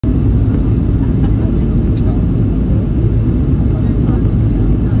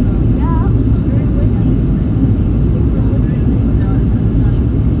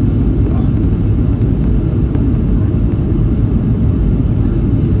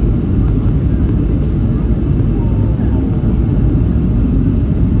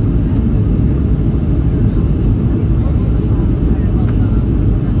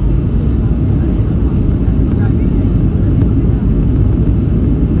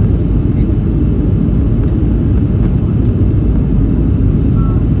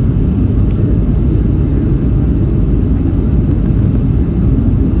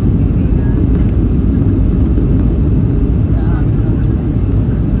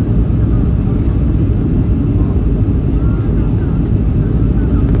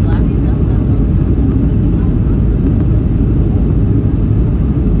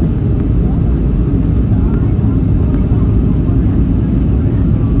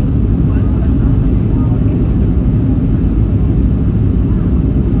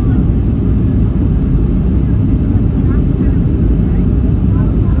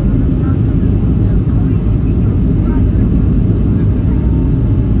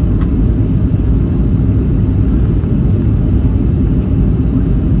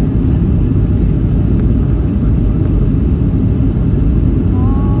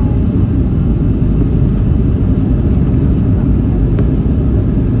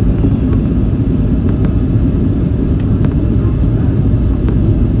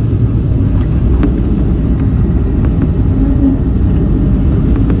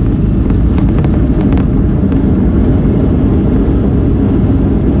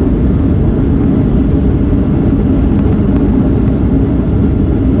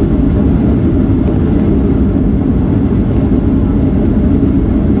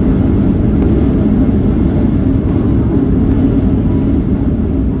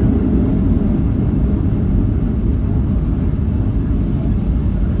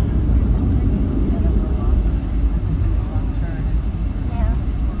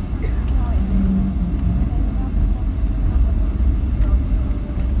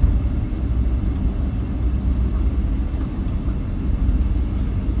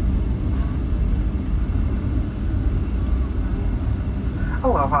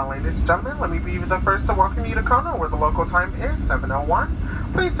and gentlemen, let me be the first to welcome you to Kona, where the local time is 7:01.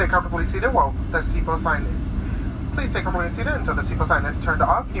 Please stay comfortably seated while the seatbelt sign is. Please stay comfortably seated until the seatbelt sign is turned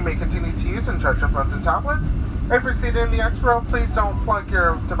off. You may continue to use and charge your phones and tablets. If you're seated in the X row, please don't plug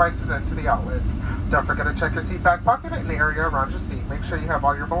your devices into the outlets. Don't forget to check your seat back pocket and the area around your seat. Make sure you have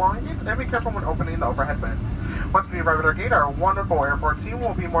all your belongings and be careful when opening the overhead bins. Once we arrive at our gate, our wonderful airport team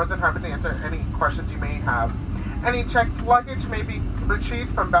will be more than happy to answer any questions you may have. Any checked luggage may be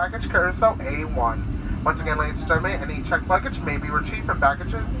retrieved from baggage carousel A1. Once again, ladies and gentlemen, any checked luggage may be retrieved from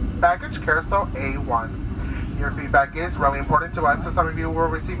baggage carousel A1. Your feedback is really important to us, so some of you will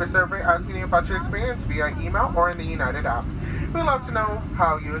receive a survey asking you about your experience via email or in the United app. We'd love to know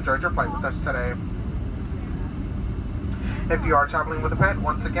how you enjoyed your flight with us today. If you are traveling with a pet,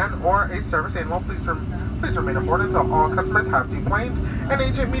 once again, or a service animal, please remain aboard until all customers have deplanes. An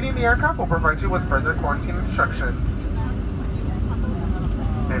agent meeting the aircraft will provide you with further quarantine instructions.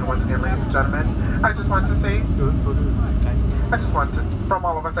 And once again, ladies and gentlemen, from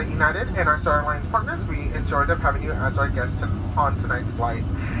all of us at United and our Star Airlines partners, we enjoyed having you as our guest on tonight's flight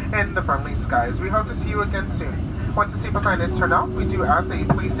in the friendly skies. We hope to see you again soon. Once the seatbelt sign is turned off, we do ask that you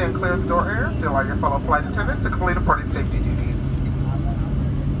please stand clear of the door area to allow your fellow flight attendants to complete important safety duties.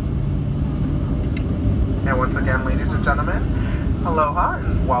 And once again, ladies and gentlemen, aloha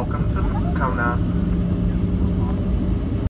and welcome to Kona.